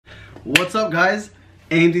What's up, guys?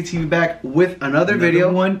 AMZTV back with another video.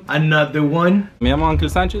 Another one. Me llamo Ángel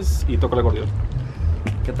Sánchez y toco el acordeón.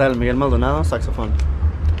 ¿Qué tal? Miguel Maldonado, saxofón.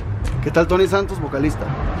 ¿Qué tal? Tony Santos, vocalista.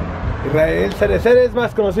 Israel Cereceres,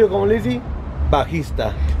 más conocido como Izzy,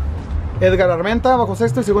 bajista. Edgar Armenta, bajo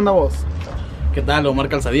sexto y segunda voz. ¿Qué tal? Omar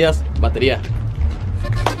Calzadías, batería.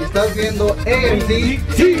 Estás viendo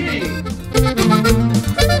AMZTV.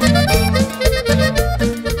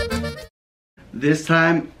 This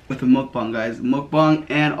time with a mukbang, guys. Mukbang,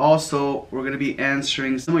 and also we're gonna be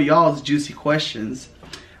answering some of y'all's juicy questions.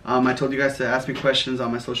 I told you guys to ask me questions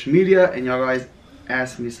on my social media, and y'all guys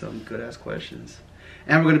asked me some good ass questions.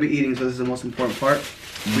 And we're gonna be eating, so this is the most important part.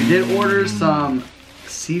 We did order some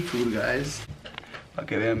seafood, guys.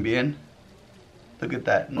 Okay, vean bien. Look at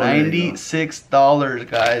that, $96,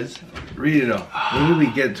 guys. Read it off. What did we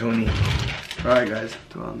get, Tony? All right, guys,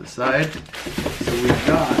 throw it on the side. So we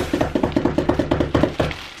got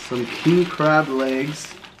some king crab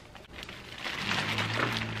legs.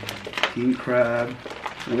 King crab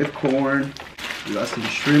with corn. We got some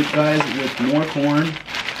shrimp, guys, with more corn.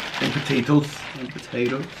 And potatoes. And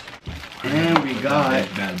potatoes. And we got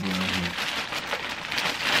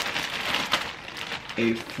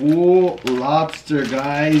a full lobster,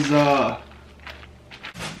 guys.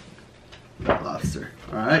 Lobster.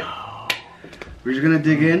 All right. We're just gonna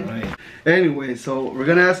dig in. Right. Anyway, so we're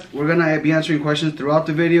gonna be answering questions throughout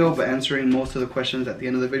the video, but answering most of the questions at the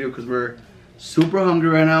end of the video because we're super hungry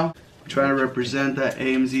right now. We're trying to represent that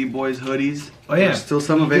AMZ Boys hoodies. Oh yeah, there's still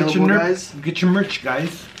some available, guys. Get your merch,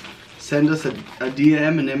 guys. Send us a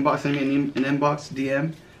DM, an inbox. Send me an inbox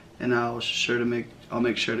DM, and I'll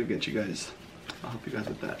make sure to get you guys. I'll help you guys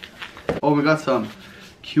with that. Oh, we got some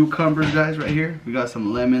cucumbers, guys, right here. We got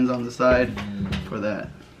some lemons on the side for that.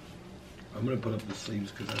 I'm gonna put up the sleeves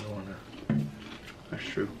because I don't wanna. That's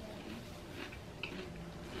true.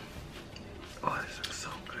 Oh, this looks so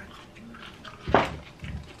good.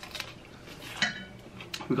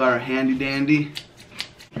 We got our handy dandy.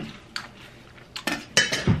 I'm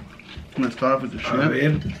gonna start off with the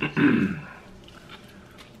shrimp.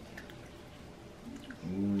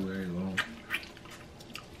 Ooh, very long.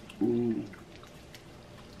 Ooh.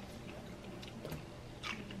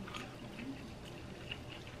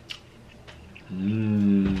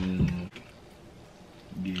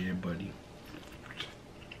 Yeah, buddy.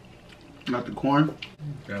 Got the corn.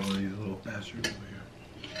 Got one of these little bastards over here.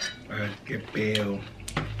 Alright, get pale.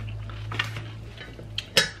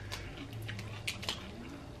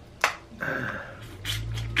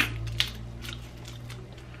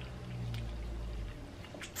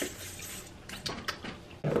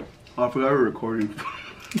 Oh, I forgot we were recording.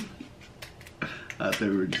 I thought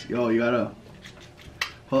we were just. Yo, you gotta.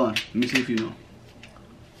 Hold on. Let me see if you know.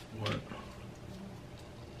 What?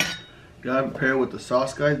 You gotta prepare it with the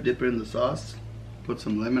sauce, guys. Dip it in the sauce. Put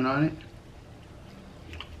some lemon on it.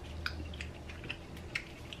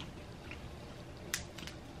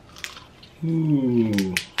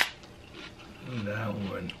 Ooh. That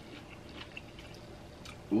one.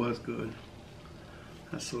 Was good.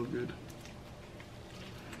 That's so good.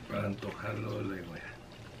 Para antojarlo de lengua.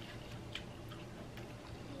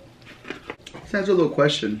 Let's answer a little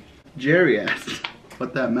question. Jerry asked,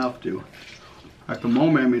 what that mouth do? At the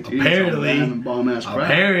moment, I'm eating some bomb-ass crap.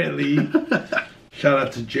 Apparently. Shout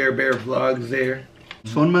out to Jer Bear Vlogs there.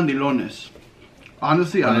 Son mandilones.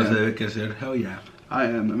 Honestly, I am. Hell yeah. I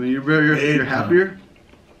am. I mean, you're happier.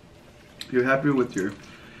 You're happier with your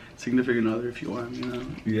significant other if you are. You know.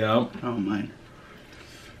 Yeah. I don't mind.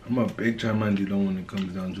 I'm a big time mandilon when it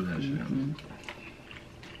comes down to that shit.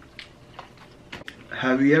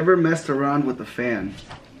 Have you ever messed around with a fan?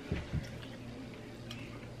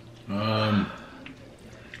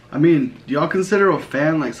 I mean, do y'all consider a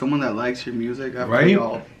fan like someone that likes your music after right?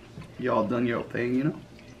 y'all done your thing, you know?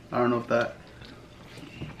 I don't know if that.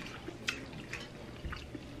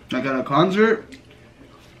 Like at a concert?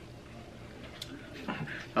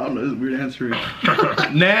 I don't know, this is weird answering.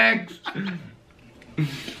 Next!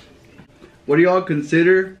 What do y'all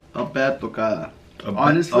consider a bad tocada?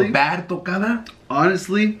 Honestly, a bad tocada?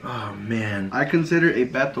 Honestly, oh man, I consider a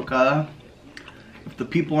bad tocada if the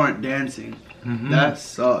people aren't dancing. That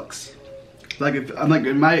sucks. Like if I'm like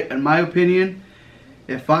in my opinion,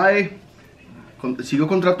 if si yo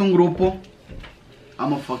contrato un grupo,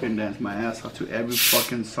 I'ma fucking dance my ass off to every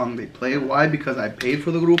fucking song they play. Why? Because I paid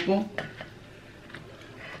for the grupo.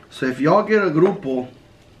 So if y'all get a grupo,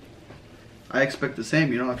 I expect the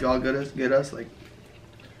same. You know, if y'all get us like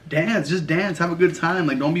dance, just dance, have a good time.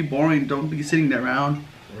 Like don't be boring, don't be sitting there around.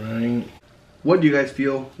 right? What do you guys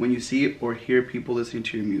feel when you see or hear people listening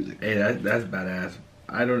to your music? Hey, that's badass.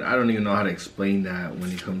 I don't even know how to explain that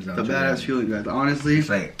when it comes down It's a to badass it. feeling, guys. Honestly, It's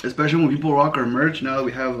like, especially when people rock our merch. Now that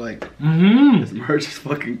we have like this merch is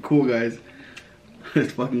fucking cool, guys.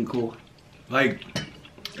 It's fucking cool. like,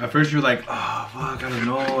 at first you're like, oh fuck, I don't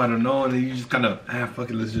know, and then you just kind of, fuck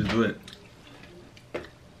it, let's just do it.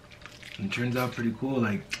 And it turns out pretty cool,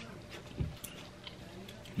 like,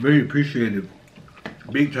 very appreciative,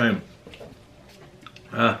 big time.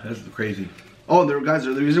 That's crazy. Oh, guys,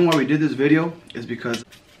 the reason why we did this video is because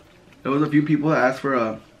there was a few people that asked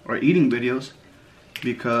for our eating videos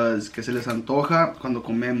because que se les antoja cuando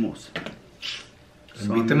comemos.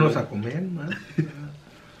 Invítenos a comer, man.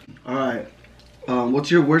 Alright. What's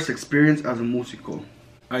your worst experience as a músico?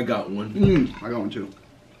 I got one. I got one too.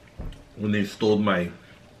 When they stole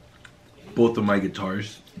both of my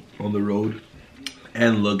guitars on the road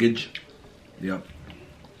and luggage. Yep.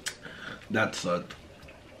 That sucked.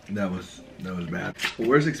 That was bad.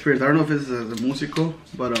 Worst experience, I don't know if this is as a músico,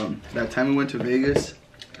 but that time we went to Vegas,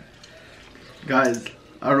 guys,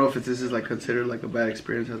 I don't know if this is like considered like a bad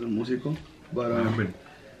experience as a músico, but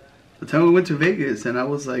the time we went to Vegas and I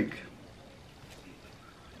was like,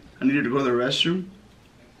 I needed to go to the restroom.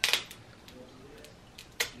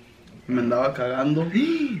 Me andaba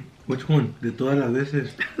cagando. Which one? De todas las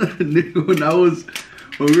veces.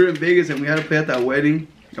 When we were in Vegas and we had to play at that wedding,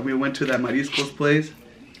 and we went to that Mariscos place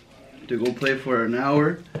to go play for an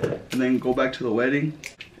hour and then go back to the wedding.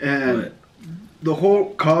 And the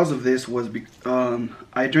whole cause of this was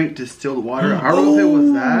I drank distilled water. I don't know if it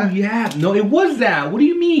was that. Yeah, no, it was that. What do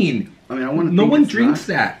you mean? I mean, I want to. No one drinks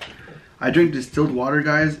that. I drank distilled water,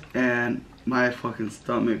 guys, and my fucking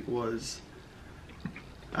stomach was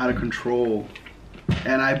out of control.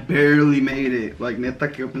 And I barely made it. Like, neta,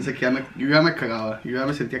 que yo pensé que yo ya me cagaba. Yo ya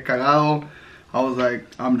me sentía cagado. I was like,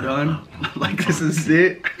 I'm done. Like, this is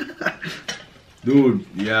it. Dude,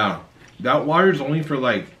 yeah. That water's only for,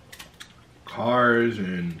 like, cars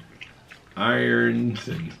and irons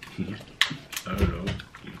and I don't know.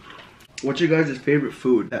 What's your guys' favorite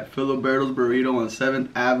food? That Filiberto's burrito on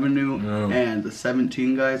 7th Avenue and the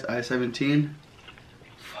 17, guys, I-17.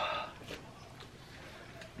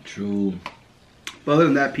 True. But other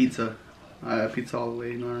than that, pizza. Pizza all the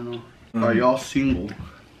way, I don't know. Are y'all single?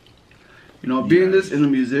 You know, being this in a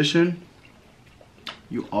musician,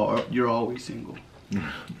 you're always single.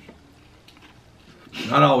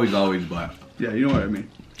 Not always, but. Yeah, you know what I mean.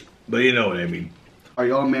 But you know what I mean. Are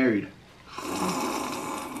y'all married?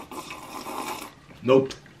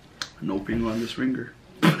 Nope. No finger on this ringer.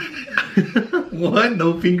 What?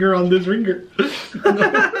 No finger on this ringer.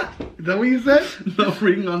 Is that what you said? No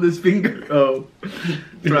ring on this finger. Oh,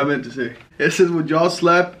 that's what I meant to say. It says, would y'all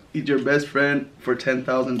slap your best friend for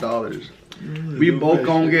 $10,000? We both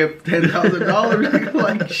gonna get $10,000.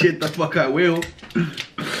 Like, shit, the fuck I will.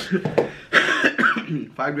 $5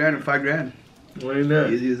 grand or $5 grand. Why not?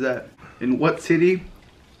 Easy as that. In what city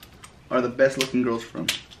are the best looking girls from?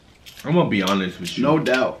 I'm gonna be honest with you. No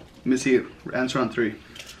doubt. Let me see it. Answer on 3.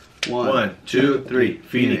 1, 2, 3.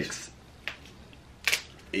 Phoenix.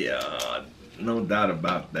 Yeah, no doubt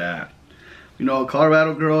about that. You know,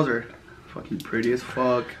 Colorado girls are fucking pretty as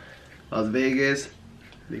fuck. Las Vegas,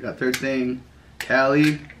 they got their thing.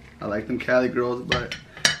 Cali, I like them Cali girls, but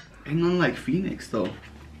ain't nothing like Phoenix though.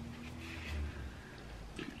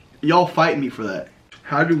 Y'all fight me for that.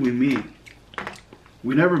 How did we meet?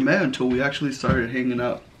 We never met until we actually started hanging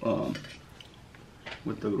out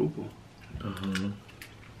with the grupo.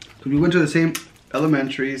 So we went to the same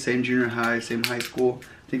elementary, same junior high, same high school.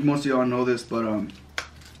 I think most of y'all know this, but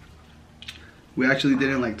we actually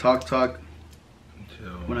didn't like talk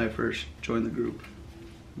when I first joined the group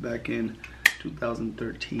back in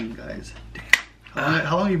 2013, guys. Damn.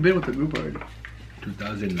 How long you been with the group already?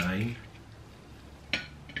 2009.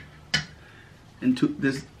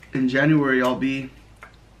 In January, I'll be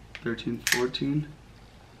 13, 14,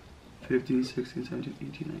 15, 16, 17,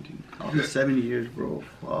 18, 19. I'll be 7 years, bro.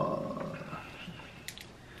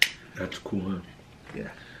 That's cool, huh? Yeah.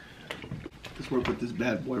 Let's work with this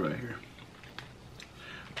bad boy right here.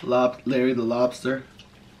 Larry the Lobster.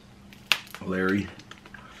 Larry.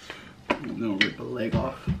 I'm gonna rip a leg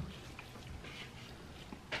off.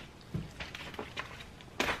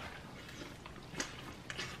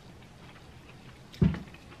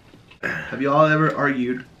 Have y'all ever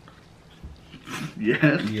argued?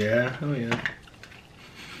 Yes. Yeah, oh yeah.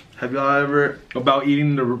 Have y'all ever About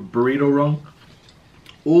eating the burrito wrong?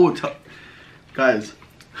 Oh, guys,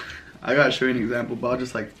 I gotta show you an example, but I'll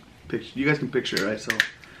just like picture. You guys can picture it, right? So,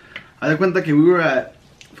 I te cuenta que we were at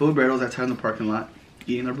Filiberto's that time in the parking lot,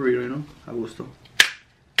 eating our burrito, you know, a gusto.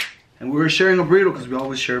 And we were sharing a burrito because we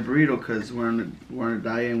always share a burrito because we're on a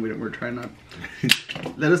diet and we're trying not.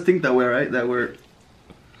 Let us think that way, right? That we're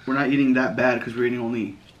not eating that bad because we're eating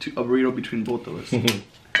only a burrito between both of us.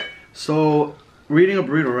 So we're eating a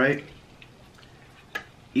burrito, right?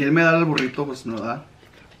 Y él me da el burrito, pues me lo da.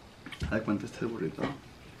 A ver, cuánto este burrito.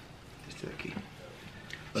 Este de aquí.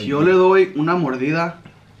 Si yo le doy una mordida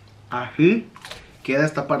así, queda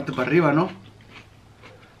esta parte para arriba, ¿no?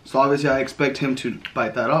 So obviously I expect him to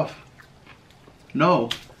bite that off. No.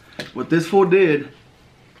 What this fool did,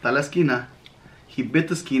 está la esquina, he bit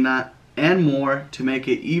the esquina and more to make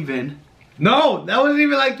it even. No, that wasn't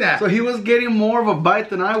even like that. So he was getting more of a bite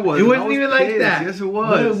than I was. It wasn't even like that. Yes, it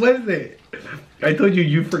was. What was it? I told you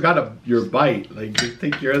you forgot your bite. Like, just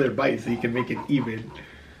take your other bite so you can make it even.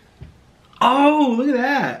 Oh, look at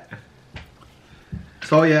that.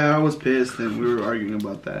 So yeah, I was pissed and we were arguing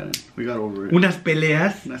about that and we got over it. Unas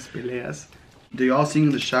peleas. Unas peleas. Do y'all sing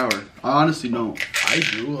in the shower? I honestly don't. I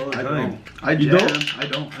do all the I time. don't. I You jam. don't? I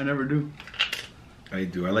don't. I never do. I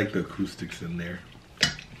do. I like the acoustics in there.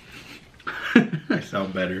 I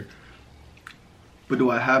sound better. But do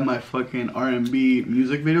I have my fucking R&B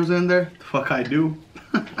music videos in there? The fuck I do.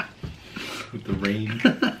 With the rain.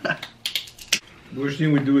 Worst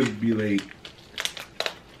thing we do is be late.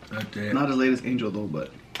 That's it. Not as late as Angel though,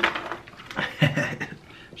 but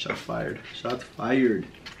shots fired. Shots fired.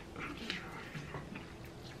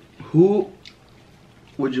 Who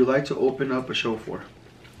would you like to open up a show for?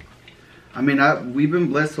 I mean, we've been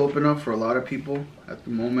blessed to open up for a lot of people. At the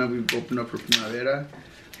moment, we've opened up for Primavera,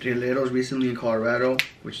 Rieleros recently in Colorado,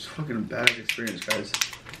 which is fucking a badass experience, guys.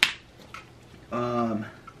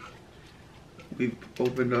 We've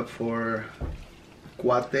opened up for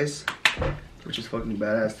Cuates, which is fucking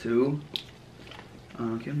badass too.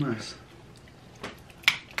 ¿Qué más?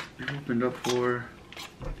 We opened up for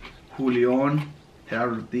Julión,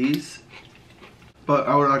 Gerardo Ortiz. But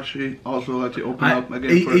I would actually also like to open up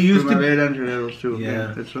again for Primavera and Rieleros too.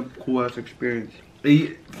 Yeah. It's a cool ass experience.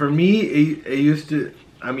 For me, it used to,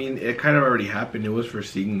 I mean, it kind of already happened. It was for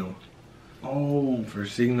Signal. Oh. For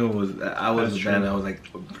Signal was, I was That's a band, true. I was like,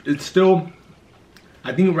 it's still,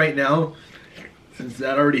 I think right now, since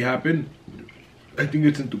that already happened, I think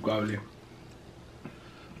it's in Tucable.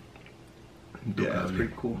 Yeah, that's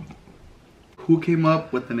pretty cool. Who came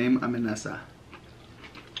up with the name Amenaza?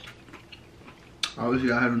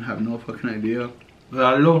 Obviously, I don't have no fucking idea.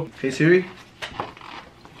 Lalo. Hey Siri,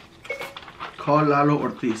 call Lalo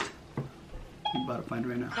Ortiz. I'm about to find it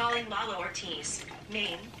right now. Calling Lalo Ortiz.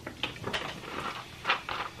 Name.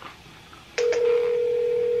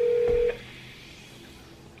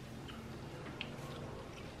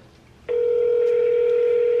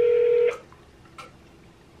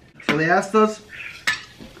 So they asked us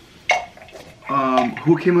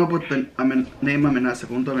who came up with the name Amenaza,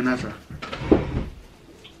 Conjunto Amenaza.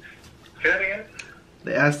 Say that again?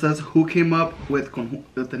 They asked us who came up with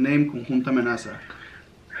the name Conjunto Amenaza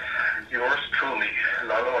Yours truly,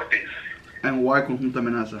 Lalo Ortiz. and why Conjunto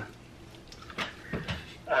Amenaza.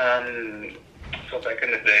 So back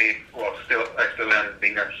in the day, well, I still am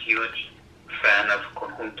being a huge fan of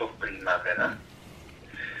Conjunto Primavera.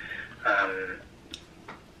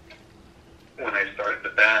 When I started the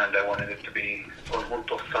band, I wanted it to be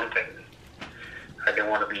Conjunto something. I didn't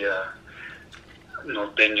want to be a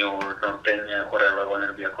norteño or norteña, whatever. I wanted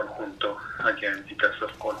to be a conjunto, again, because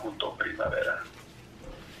of Conjunto Primavera.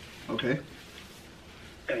 Okay.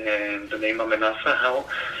 And the name Amenaza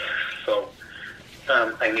helped. So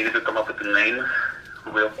I needed to come up with a name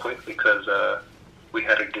real quick because we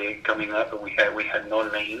had a gig coming up and we had no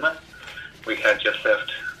name. We had just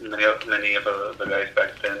left many of the guys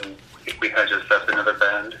back then. We had just left another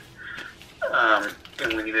band,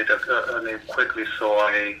 and we needed a name quickly. So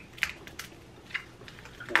I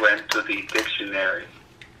went to the dictionary,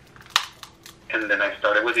 and then I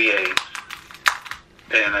started with the A's.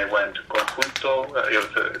 And I went conjunto. It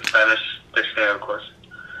was a Spanish dictionary, of course.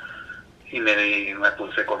 Y me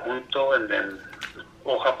puse conjunto, and then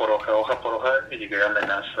hoja por hoja, y llegué a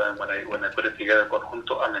amenaza. And when I put it together,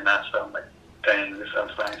 conjunto amenaza, I'm like, dang, this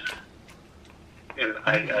sounds nice. And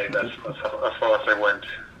that's as far as I went.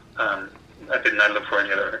 I did not look for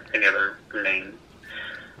any other name.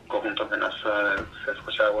 Conjunto amenaza se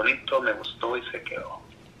escuchaba bonito, me gustó y se quedó.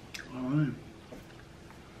 Alright.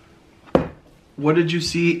 What did you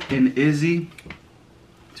see in Izzy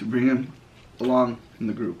to bring him along in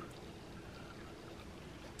the group?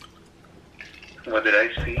 What did I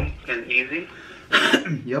see in Izzy?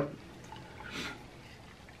 Yep.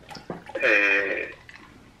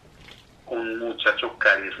 Un muchacho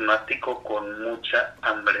carismático con mucha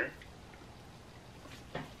hambre.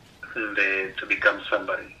 to become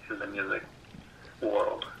somebody in the music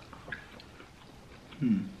world.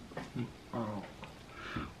 Oh.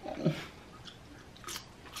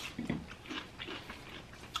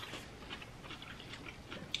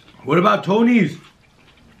 What about Tony's?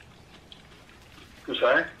 I'm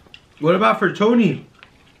sorry? What about for Tony?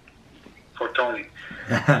 For Tony.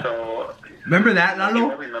 So, Remember that, I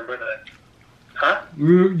Lalo? remember that. Huh?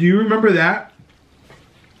 Do you remember that?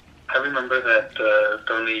 I remember that,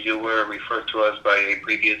 Tony, you were referred to us by a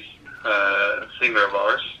previous singer of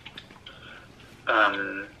ours.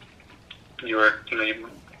 You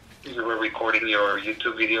were recording your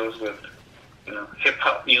YouTube videos with, hip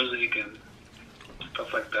hop music and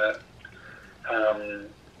stuff like that.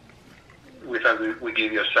 We thought we'd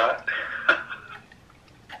give you a shot.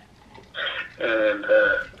 And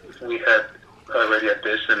we had already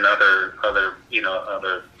auditioned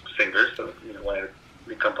other singers, so wanted to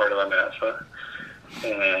become part of AMZTV,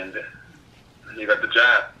 and you got the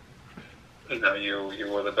job. You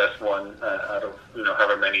were the best one out of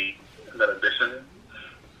however many that auditioned,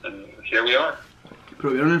 and here we are.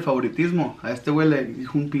 Pero vieron el favoritismo. A este güey le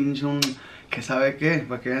dijo un pinche que sabe qué,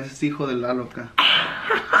 para que vean ese hijo de Lalo acá.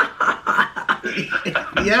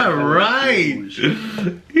 Yeah, right.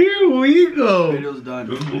 Here we go. Video's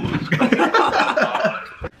done.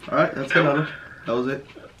 Alright, that's it, Lalo. That was it.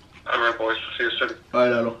 Alright, boys. See you soon.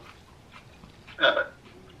 Alright, Lalo. Bye.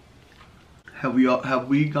 Have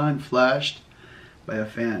we gotten flashed by a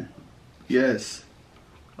fan? Yes,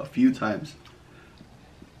 a few times.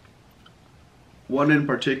 One in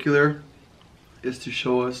particular is to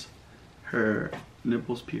show us her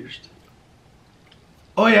nipples pierced.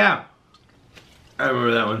 Oh yeah, I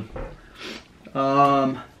remember that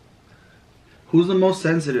one. Who's the most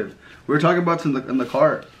sensitive? We were talking about this in the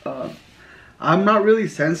car. I'm not really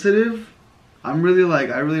sensitive. I'm really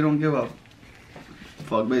I really don't give a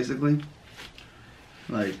fuck, basically.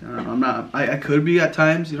 Like, I'm not. I could be at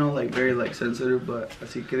times, very sensitive, but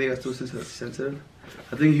así que digas tú sensitive.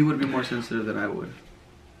 I think he would be more sensitive than I would.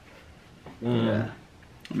 Yeah.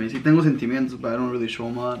 I mean, sí tengo sentimientos, but I don't really show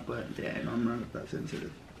them a lot. But yeah, I'm not that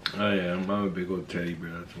sensitive. Oh yeah, I'm a big old teddy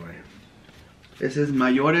bear, that's why. Ese es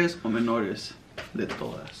mayores o menores de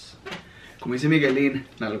todas. Como dice Miguelín,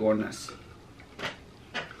 nalgonas.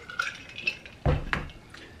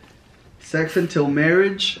 Sex until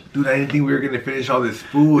marriage. Dude, I didn't think we were gonna finish all this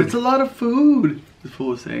food. It's a lot of food. The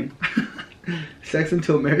fool was saying. Sex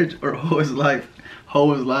until marriage or hoe is life.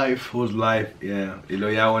 Hoe is life. Whose life, yeah. Y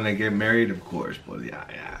luego ya when I get married, of course, pues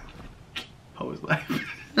yeah. Hoe is life.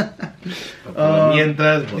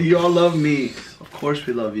 Mientras, Do you all love me? Of course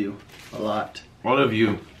we love you. A lot. all of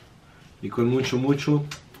you. Y con mucho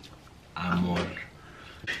amor.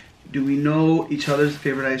 Do we know each other's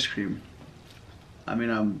favorite ice cream? I mean,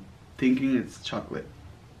 I'm thinking it's chocolate.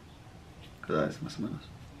 Cause that's más o menos.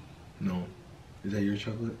 No. Is that your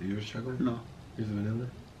chocolate? Yours chocolate? No. Yours vanilla?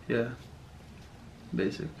 Yeah.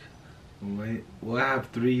 Basic. Wait. Well, I have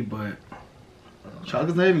 3, but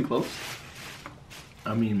Chocolate's not even close.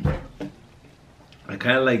 I mean, I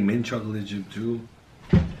kind of like mint chocolate chip too.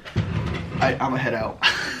 I'm a head out.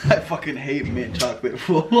 I fucking hate mint chocolate.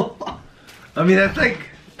 Fool. I mean, that's like,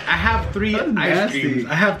 I have 3 That's ice nasty. creams.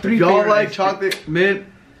 I have 3 If y'all favorite like ice chocolate mint,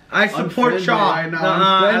 I support unfriend me y'all. right now.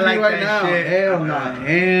 Nuh-uh, Unfriend I me like right that now. shit. Hell no.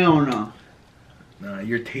 Hell no. Nah,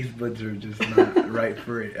 your taste buds are just not right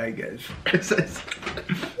for it, I guess.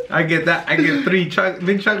 I get that. I get 3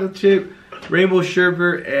 mint chocolate chip, rainbow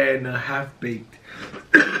sherbet, and half baked.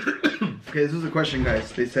 Okay, this was a question,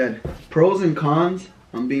 guys. They said pros and cons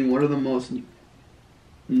on being one of the most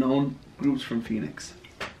known groups from Phoenix.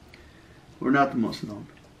 We're not the most known.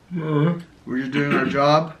 We're just doing our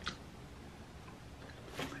job,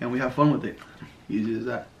 and we have fun with it. Easy as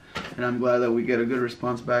that. And I'm glad that we get a good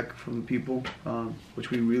response back from the people,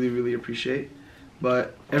 which we really, really appreciate.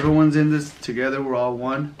 But everyone's in this together. We're all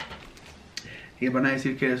one. Y van a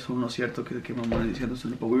decir que eso no es cierto, que mamá diciendo eso,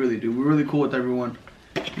 but we really do. We're really cool with everyone.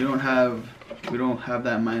 We don't have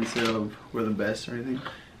that mindset of we're the best or anything.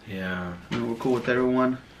 Yeah. We're cool with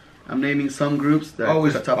everyone. I'm naming some groups that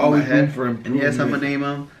Always, at the top of my head. for And yes, I'm improvement. gonna name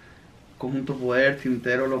them. Conjunto Poder,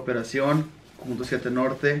 Tintero, La Operación, Conjunto 7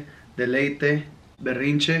 Norte, Deleite,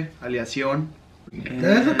 Berrinche, Aliación.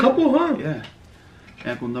 That's a couple, huh? Yeah.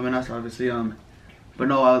 And Conjunto Amenaza, obviously. But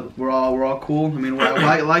no, we're all cool. I mean,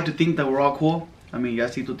 I like to think that we're all cool. I mean, ya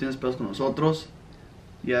si tú tienes pedos con nosotros,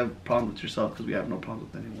 you have problems with yourself because we have no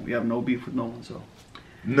problems with anyone. We have no beef with no one, so.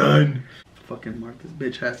 None. Fucking Mark, this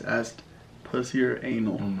bitch has asked pussy or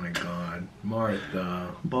anal. Oh my god.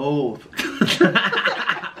 Martha. Both.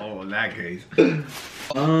 Oh, in that case.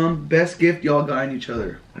 Best gift y'all got in each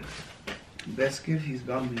other. Best gift he's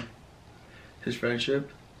got me. His friendship.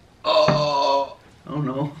 Oh, I don't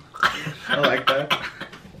know. I like that.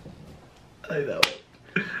 I like that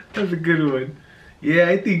one. That's a good one. Yeah,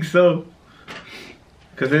 I think so.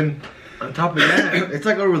 Cause then, on top of that, It's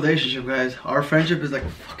like a relationship, guys. Our friendship is like a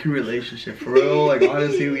fucking relationship, for real. Like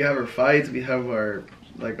honestly, we have our fights, we have our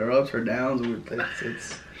our ups, our downs.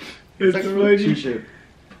 It's like a relationship,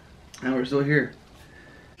 and we're still here.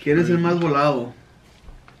 ¿Quieres ser más volado?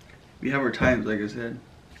 We have our times, like I said.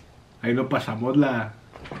 ahí no pasamos la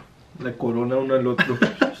corona uno al otro.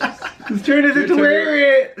 His turn is to wear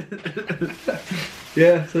it.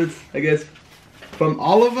 Yeah, so it's, I guess, from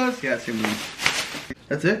all of us, yeah, same one.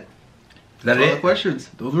 That's it. Is that All the it? questions.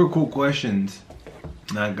 Those were cool questions.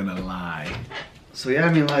 Not gonna lie. So yeah,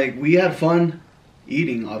 I mean, like, we had fun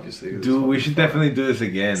eating, obviously. It was Dude, we fucking should fun. definitely do this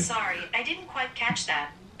again. Sorry, I didn't quite catch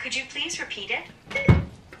that. Could you please repeat it?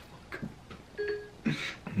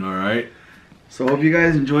 Alright. So hope you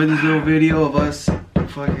guys enjoyed this little video of us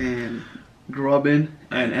fucking grubbing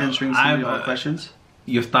and answering some of y'all questions.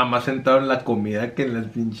 Yo estaba más sentado en la comida que en las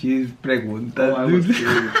pinches preguntas. Oh, I was dude.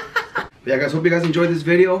 too. Yeah, guys, hope you guys enjoyed this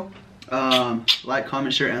video. Like,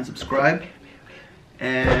 comment, share, and subscribe.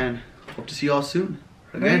 And hope to see y'all soon.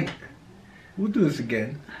 Again. Hey, we'll do this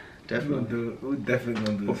again. Definitely. We'll definitely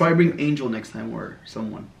do this. We'll probably bring Angel next time or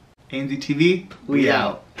someone. AMZTV, we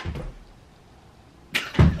out.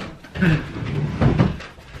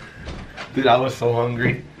 Dude, I was so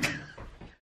hungry.